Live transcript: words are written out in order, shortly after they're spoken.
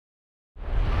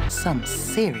Some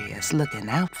serious-looking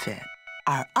outfit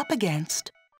are up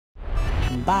against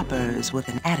boppers with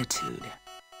an attitude.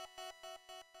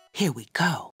 Here we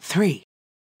go. 3,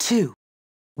 2,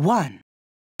 1.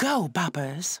 Go,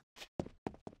 boppers.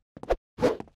 You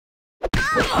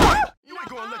ain't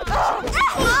gonna let that sucker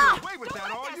get away with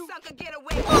that, are you? Sucker get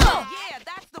away with that. Yeah,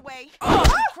 that's the way. Oh,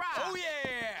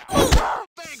 yeah!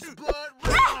 Thanks, bud.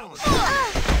 Round.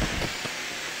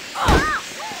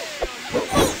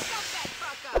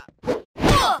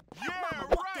 Yeah,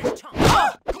 right.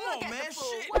 Come on, man.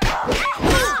 Shit.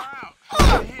 Out.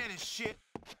 Hand and shit.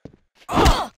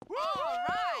 All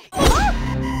right.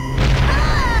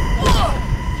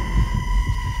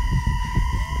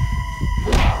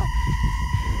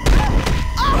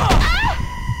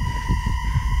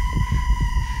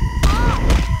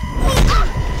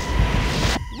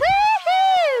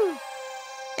 Woohoo!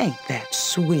 Ain't that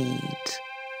sweet?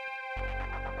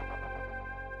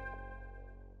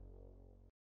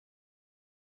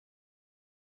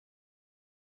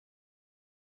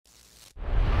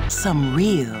 Some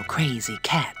real crazy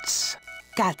cats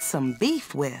got some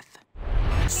beef with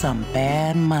some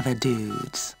bad mother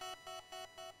dudes.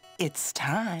 It's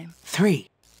time. 3,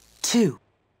 2,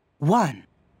 1.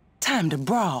 Time to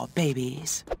brawl,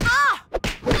 babies.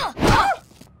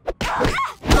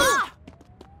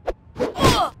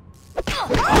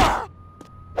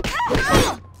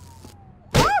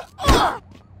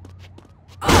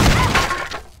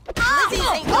 Lizzie's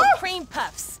ain't no cream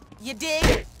puffs. You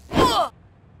dig?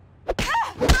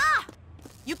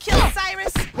 You kill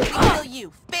Cyrus, we kill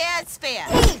you. Fair is fair.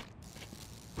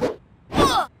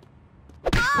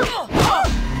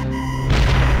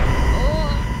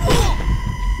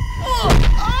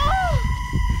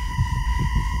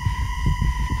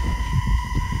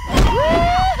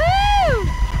 Woohoo!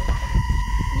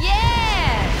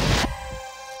 Yeah!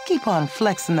 Keep on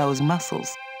flexing those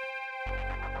muscles.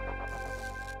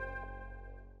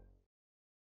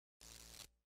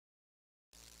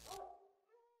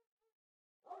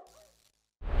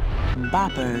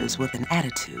 Boppers with an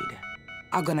attitude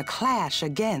are gonna clash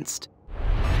against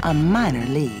a minor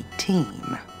league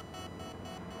team.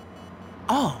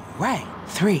 All right,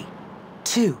 3,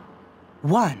 2,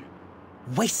 1.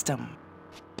 Waste 'em.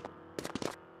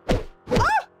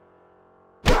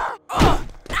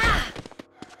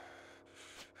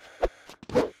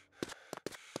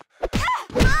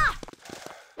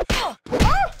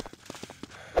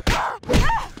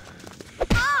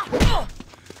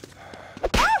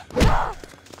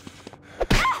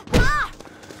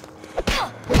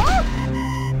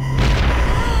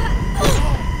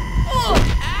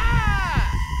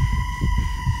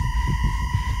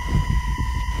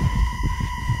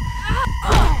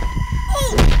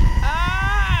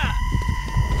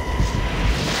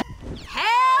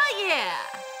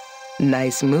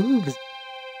 Nice moves.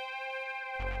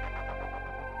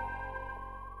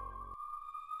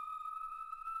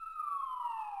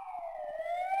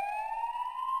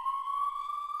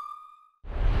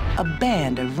 A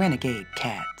band of renegade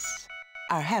cats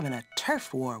are having a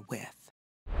turf war with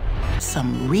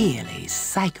some really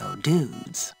psycho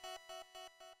dudes.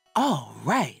 All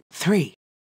right, 3,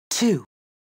 2,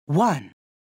 1.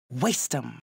 Waste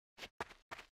 'em.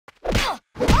 All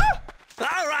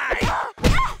right!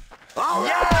 All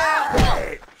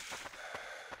right!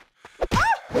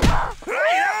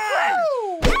 Right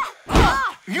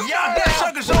on! You got that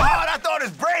sucker so hard I thought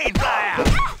his brain fly out!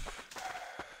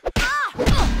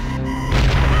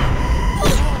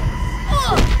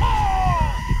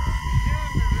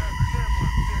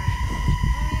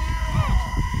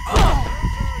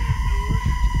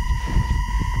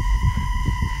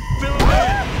 Fill him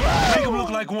in! Make him look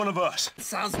like one of us.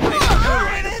 Sounds pretty good.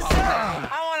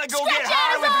 I want to go get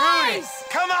high with Rudy.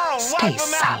 Come on, Stay wipe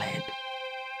him out. solid.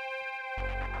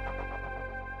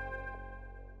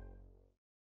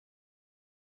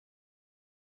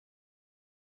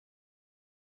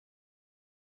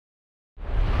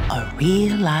 A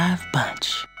real live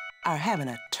bunch are having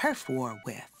a turf war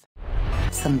with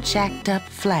some jacked up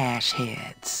flash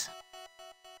heads.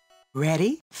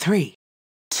 Ready? 3,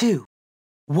 2,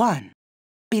 1.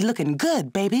 Be looking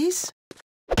good, babies.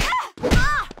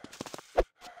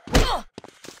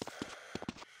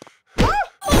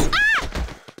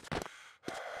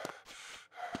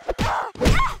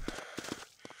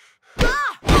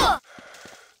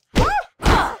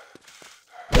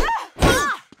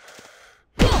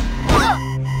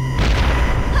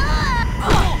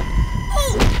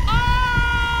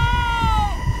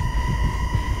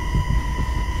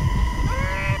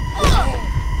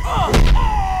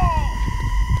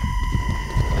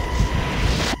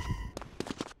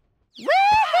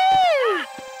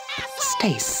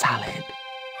 Stay solid.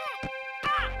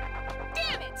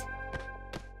 Damn it!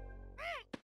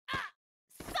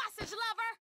 Sausage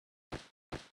lover!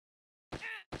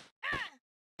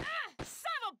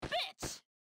 Son of a bitch!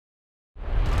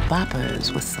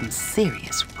 Boppers with some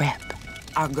serious rep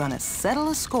are gonna settle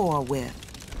a score with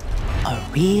a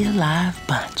real live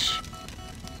bunch.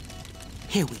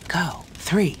 Here we go.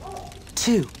 3,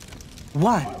 2,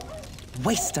 1.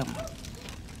 Waste 'em.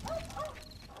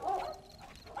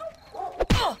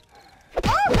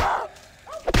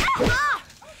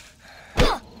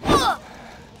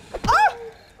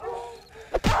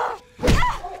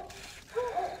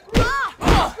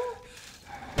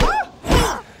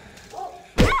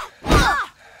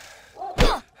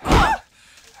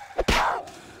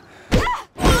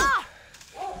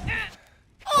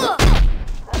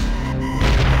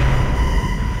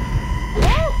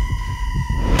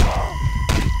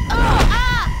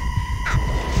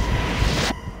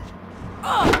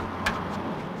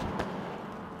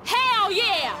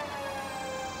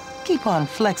 Keep on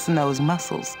flexing those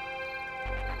muscles.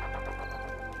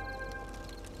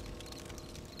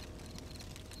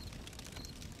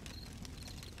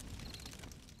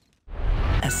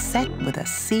 A set with a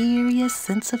serious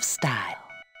sense of style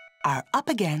are up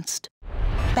against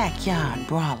backyard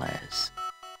brawlers.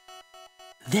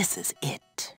 This is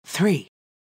it. 3,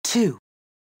 2,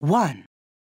 1.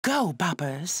 Go,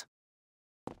 Boppers.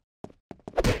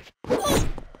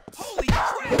 Holy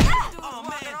crap! Oh,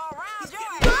 man.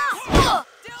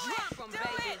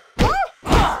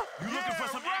 You looking for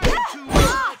some action too?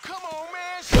 Oh, come on,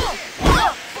 man. Shit.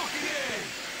 Fucking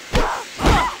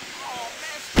yeah.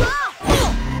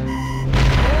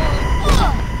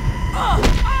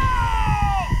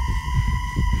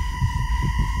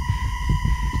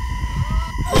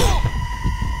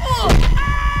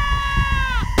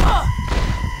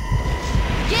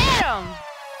 Get him!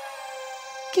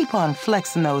 Keep on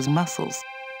flexing those muscles.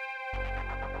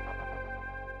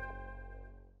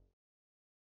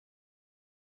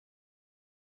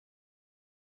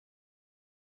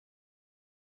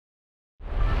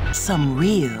 Some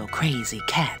real crazy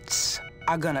cats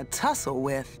are gonna tussle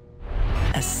with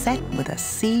a set with a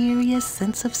serious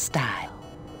sense of style.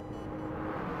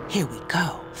 Here we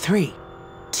go. 3,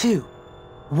 2,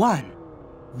 1.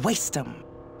 Waste 'em.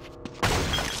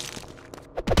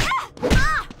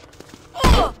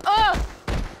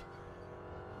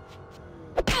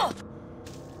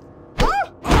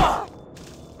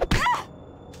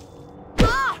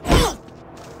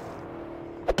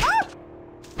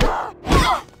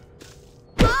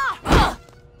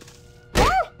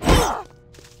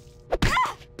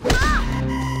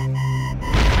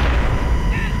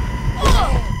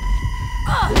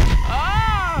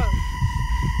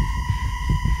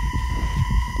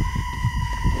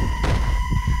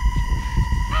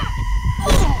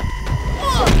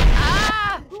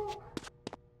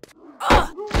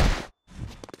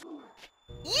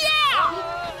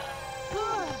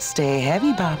 Stay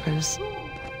heavy, Boppers.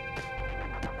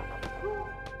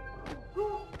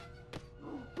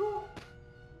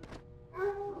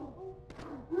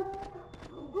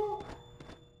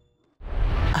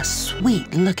 A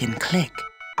sweet-looking clique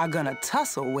are gonna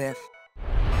tussle with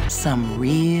some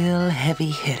real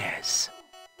heavy hitters.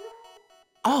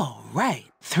 All right,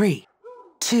 3,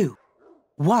 2,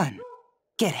 1.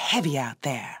 Get heavy out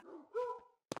there.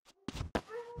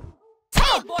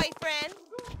 Hey, boyfriend.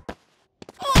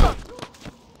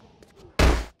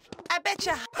 I bet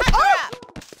you hot her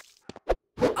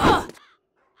up.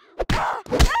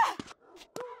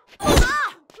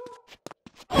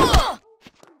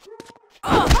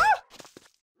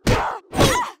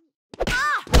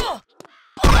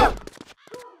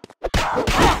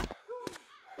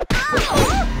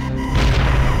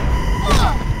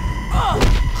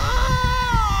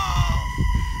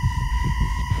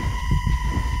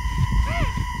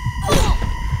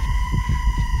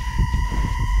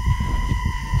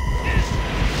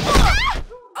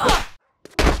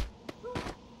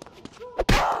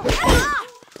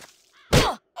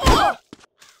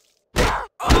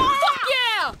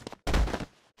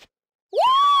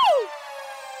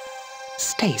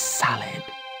 Stay solid.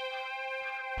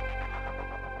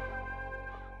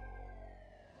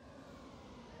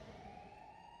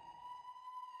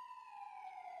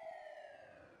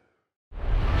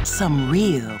 Some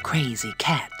real crazy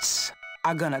cats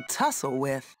are gonna tussle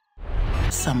with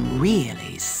some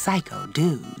really psycho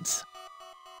dudes.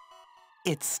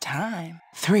 It's time.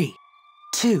 3,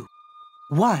 2,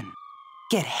 1.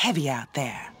 Get heavy out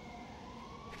there.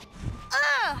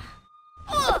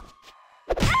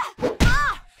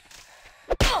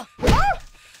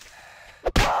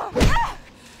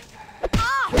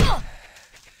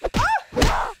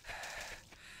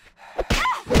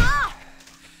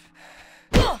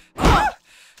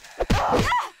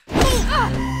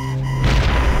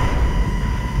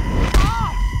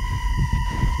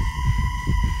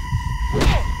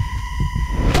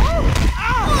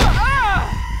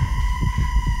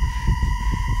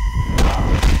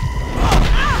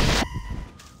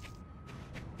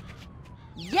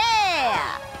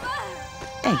 Yeah!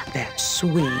 Ain't that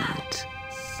sweet?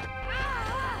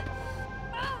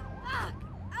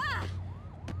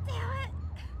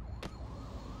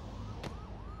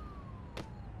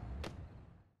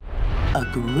 A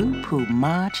group who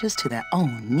marches to their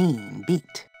own mean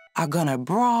beat are gonna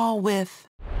brawl with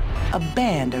a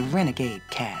band of renegade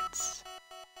cats.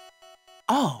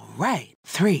 All right,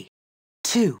 3,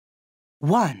 2,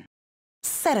 1.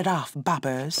 Set it off,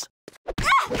 boppers.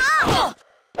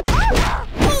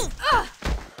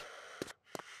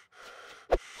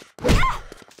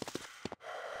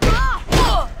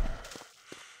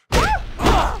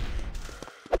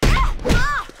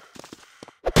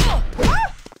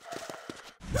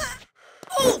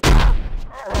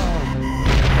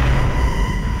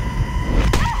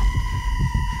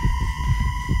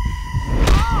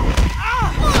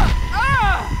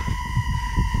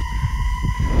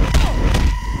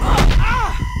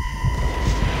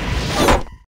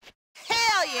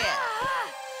 Hell yeah!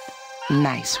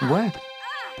 Nice work.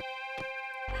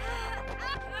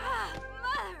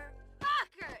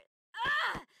 Motherfucker!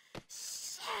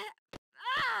 Shit!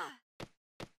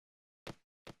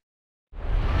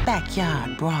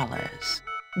 Backyard brawlers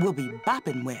will be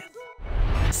bopping with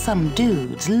some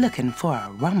dudes looking for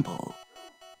a rumble.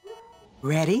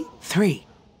 Ready? 3,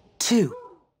 2,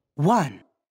 1.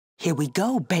 Here we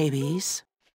go, babies.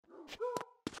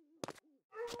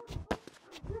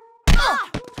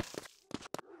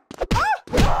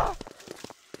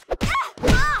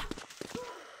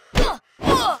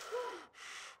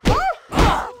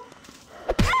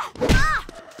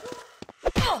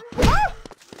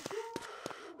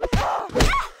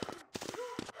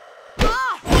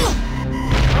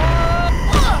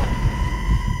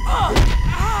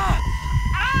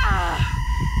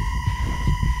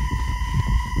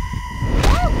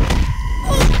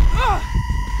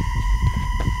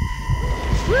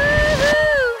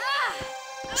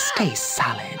 Stay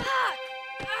solid.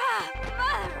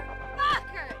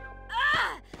 Motherfucker!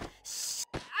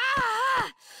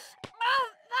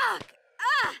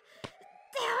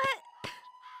 Damn it!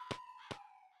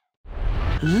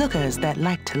 Lookers that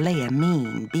like to lay a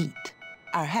mean beat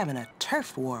are having a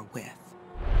turf war with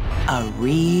a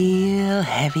real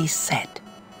heavy set.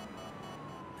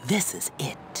 This is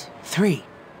it. 3,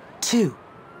 2,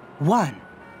 1.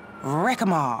 Wreck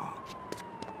 'em all.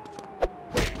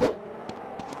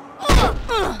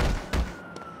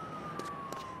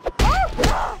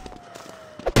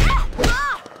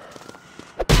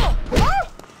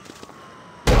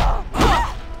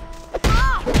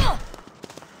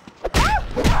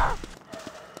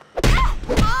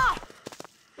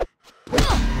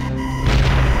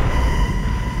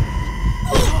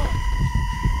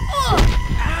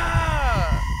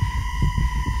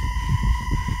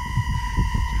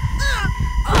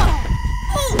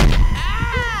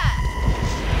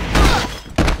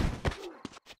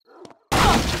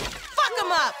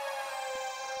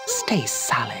 Stay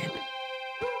solid.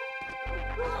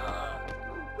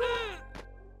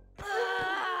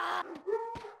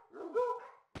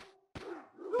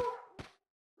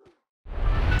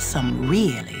 Some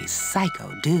really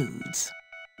psycho dudes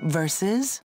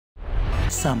versus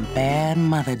some bad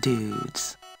mother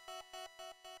dudes.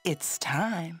 It's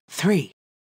time. 3,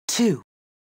 2,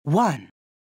 1.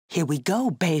 Here we go,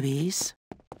 babies.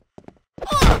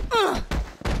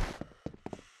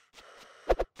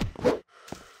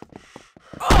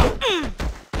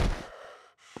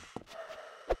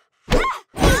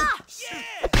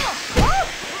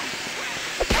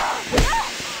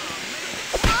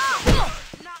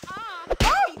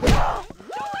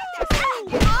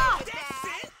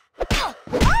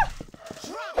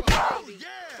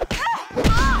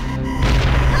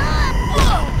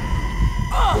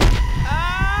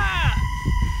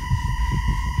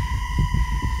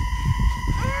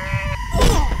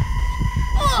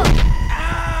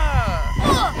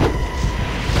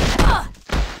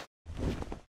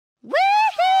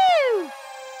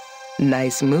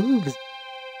 Nice moves.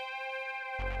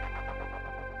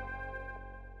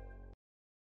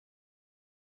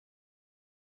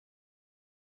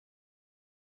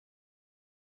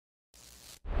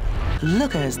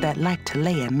 Lookers that like to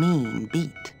lay a mean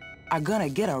beat are gonna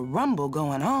get a rumble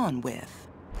going on with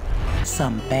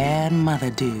some bad mother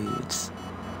dudes.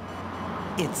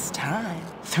 It's time.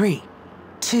 3,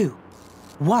 2,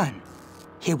 1.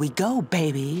 Here we go,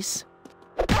 babies.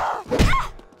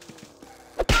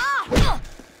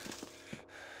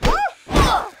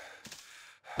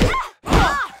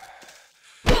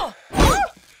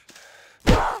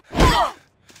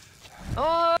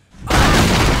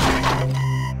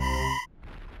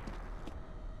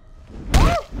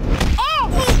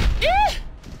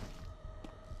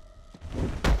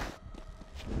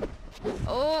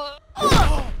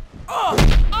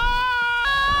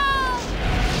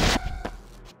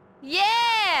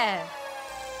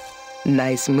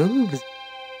 Nice moves.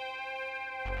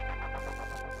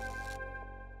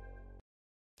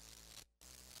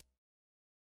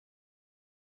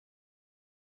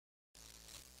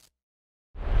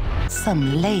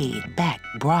 Some laid-back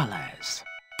brawlers.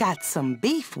 Got some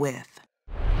beef with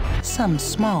some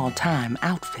small-time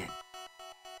outfit.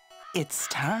 It's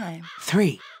time.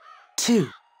 3, 2,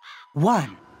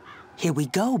 1. Here we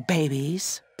go,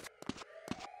 babies.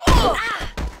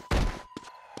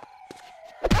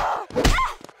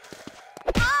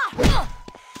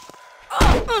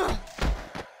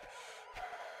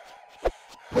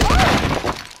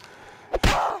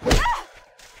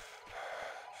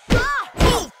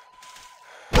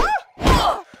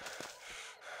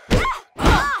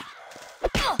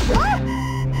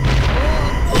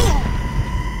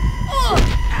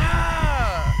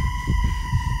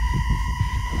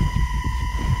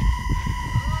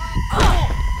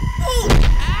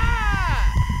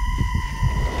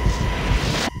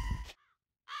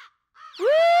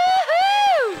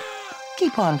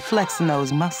 Keep on flexing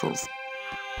those muscles.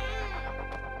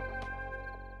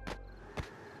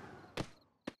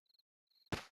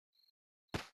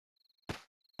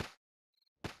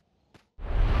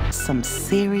 Some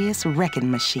serious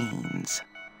wrecking machines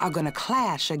are gonna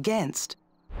clash against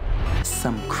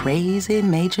some crazy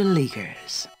major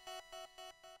leaguers.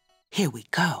 Here we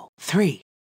go. 3,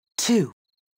 2,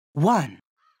 1.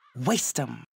 Waste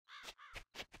 'em.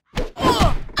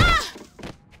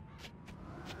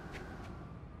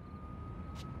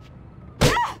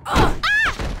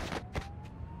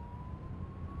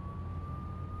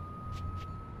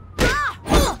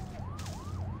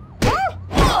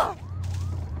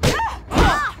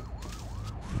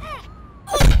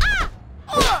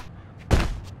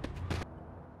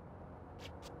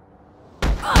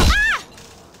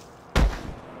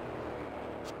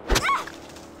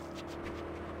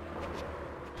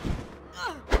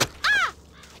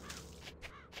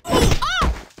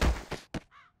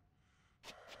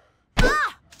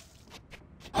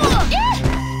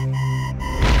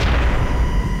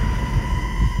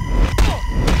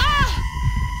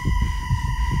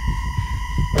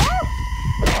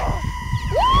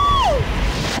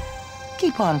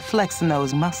 Keep on flexing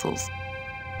those muscles.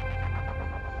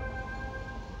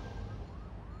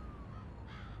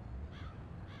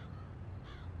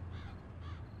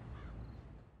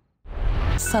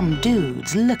 Some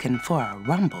dudes looking for a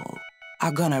rumble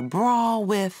are gonna brawl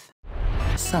with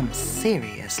some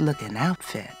serious-looking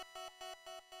outfit.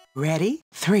 Ready?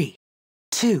 3,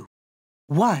 2,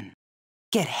 1.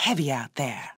 Get heavy out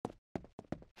there.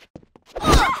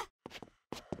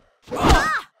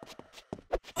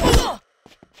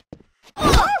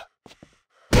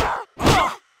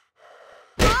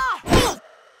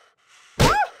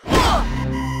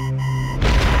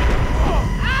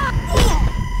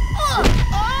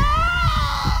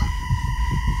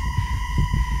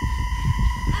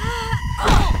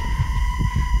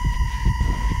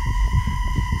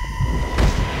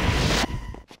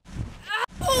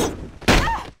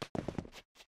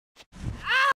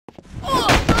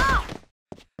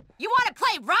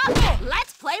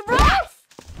 Let's play rough!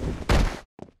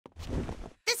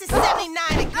 This is 79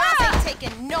 and girls ain't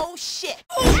taking no shit.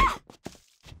 The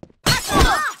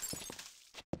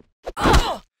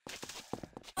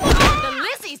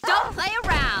Lizzies don't play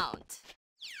around.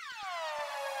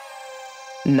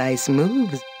 Nice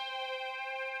moves.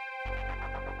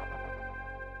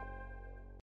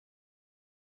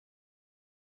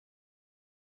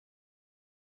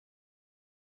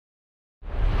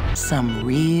 Some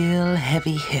real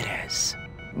heavy hitters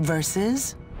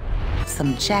versus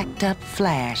some jacked up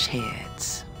flash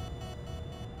heads.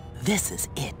 This is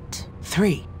it.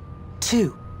 3, 2,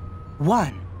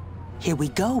 1. Here we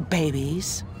go,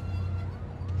 babies.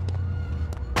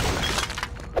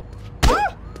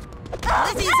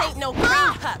 Lizzie's ain't no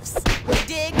cream puffs.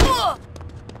 Dig?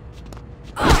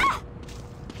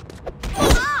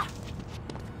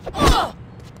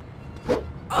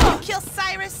 You kill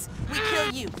Cyrus, we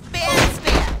kill you. Fair and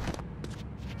fair.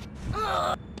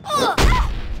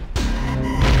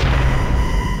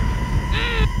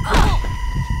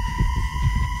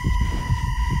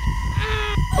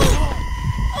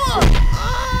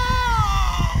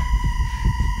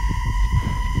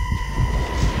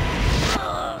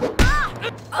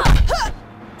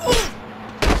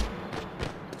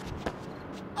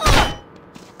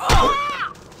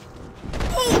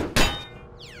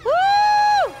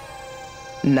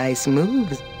 Nice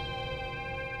moves.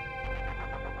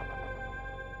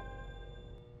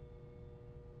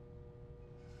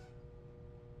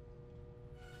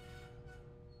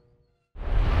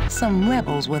 Some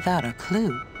rebels without a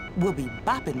clue will be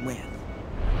bopping with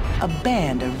A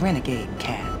band of renegade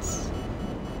cats.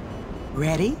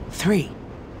 Ready? 3,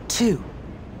 2,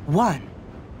 1.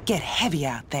 Get heavy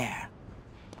out there.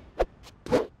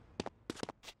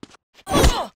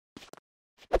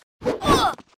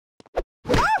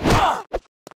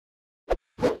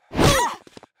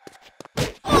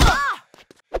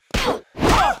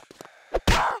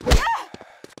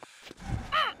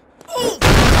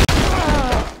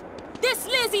 This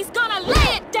Lizzie's gonna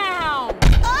lay it down!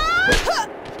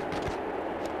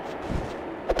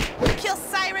 You kill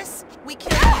Cyrus, we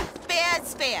kill you fair and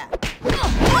fair.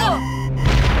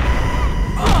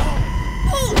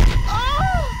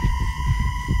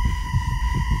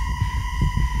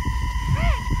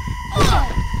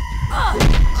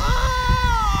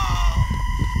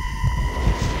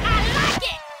 I like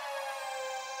it!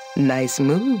 Nice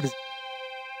moves.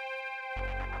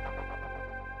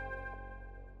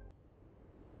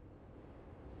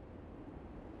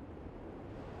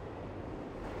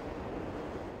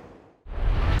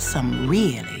 Some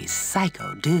really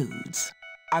psycho dudes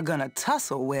are gonna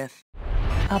tussle with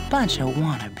a bunch of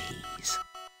wannabes.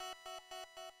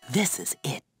 This is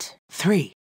it.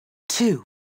 3, 2,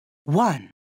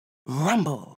 1,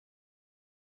 rumble.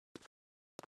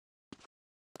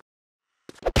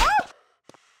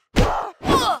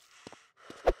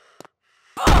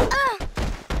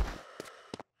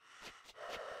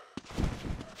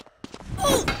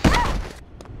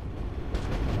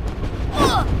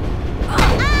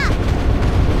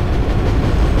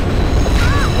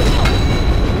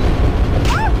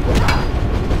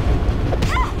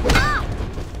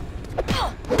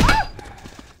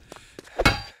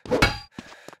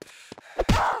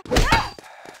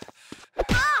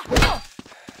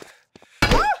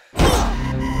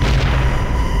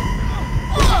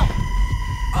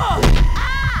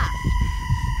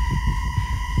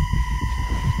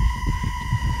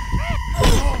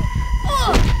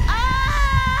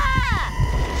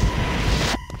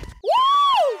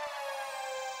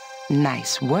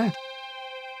 Nice work.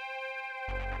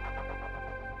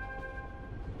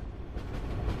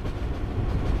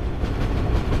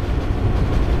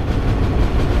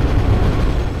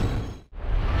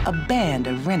 A band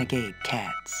of renegade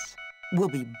cats will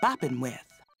be bopping with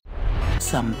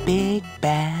some big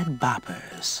bad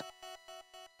boppers.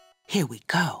 Here we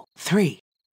go. 3,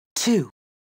 2,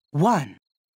 1.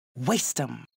 Waste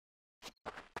 'em.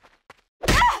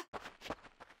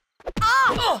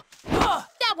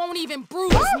 That won't even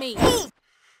bruise me!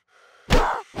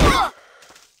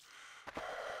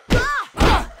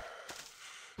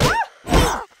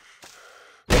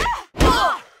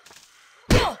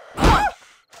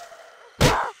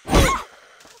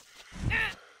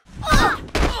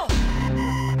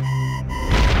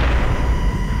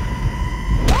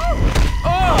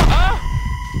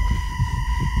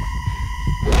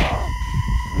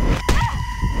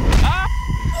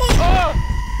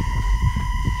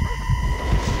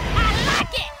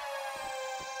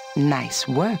 Nice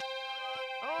work.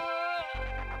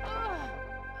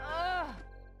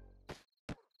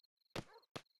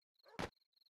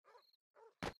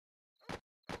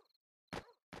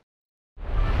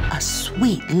 A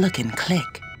sweet-looking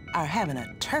clique are having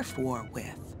a turf war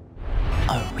with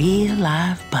a real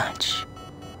live bunch.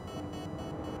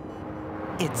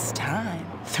 It's time.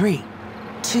 3,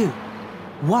 2,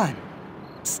 1.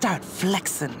 Start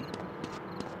flexing.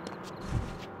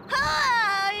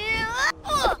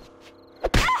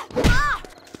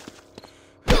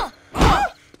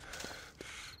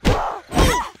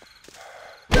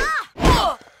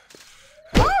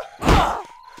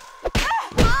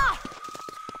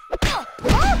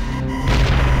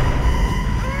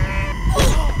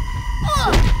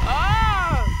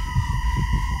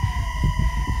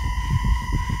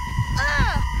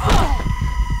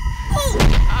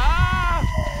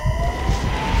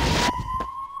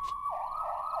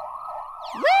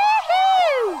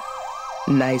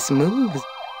 Nice moves.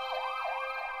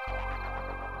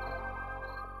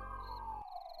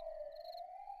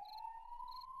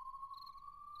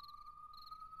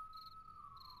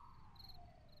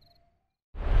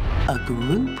 A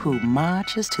group who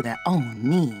marches to their own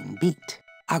mean beat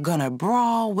are gonna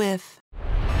brawl with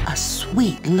a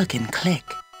sweet-looking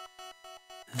clique.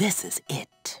 This is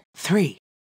it. 3,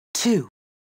 2,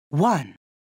 1.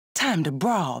 Time to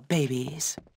brawl,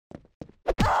 babies.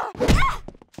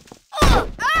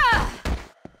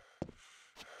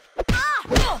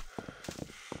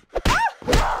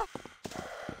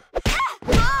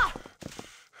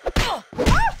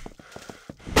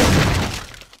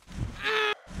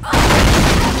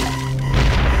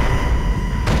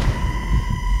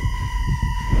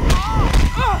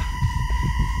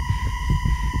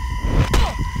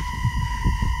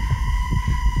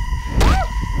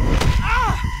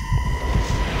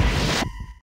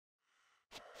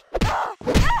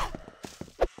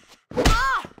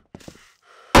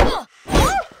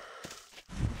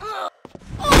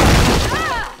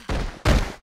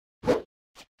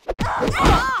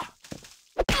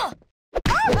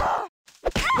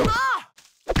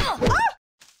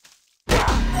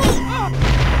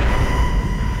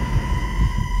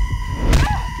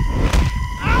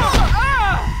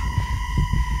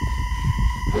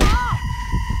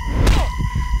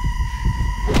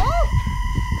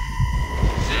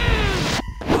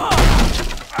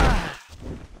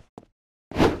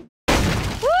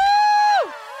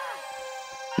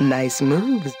 Nice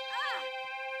moves.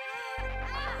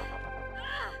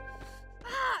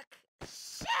 Fuck!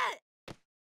 Shit!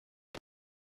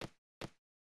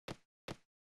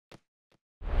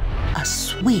 A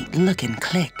sweet-looking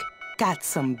clique. Got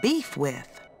some beef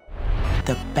with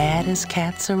the baddest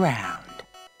cats around.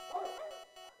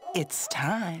 It's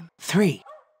time. 3,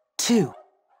 2,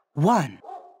 1.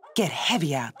 Get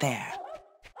heavy out there.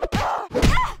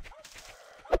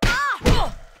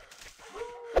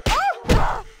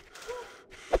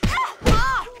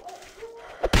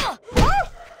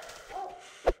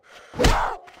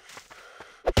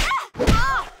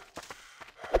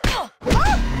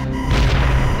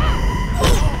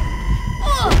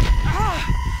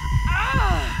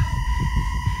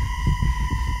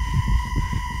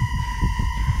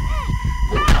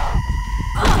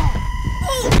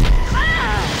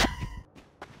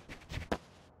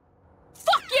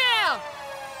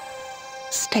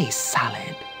 Stay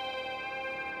solid.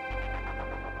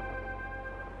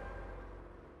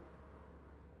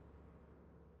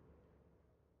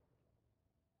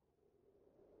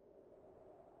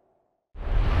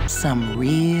 Some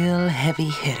real heavy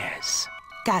hitters.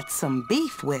 Got some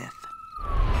beef with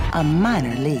a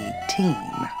minor league team.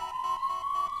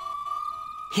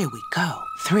 Here we go.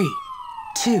 3,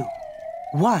 2,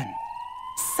 1.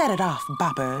 Set it off,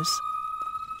 boppers.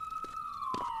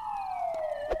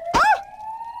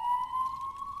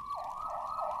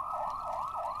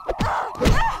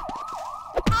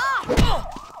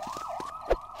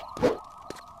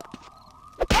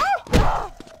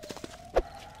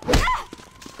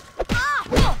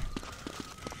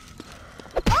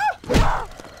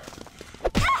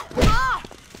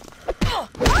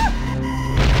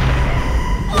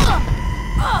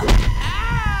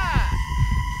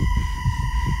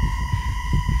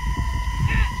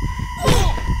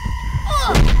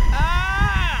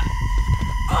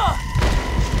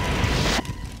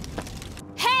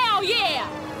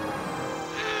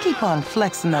 Keep on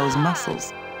flexing those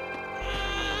muscles.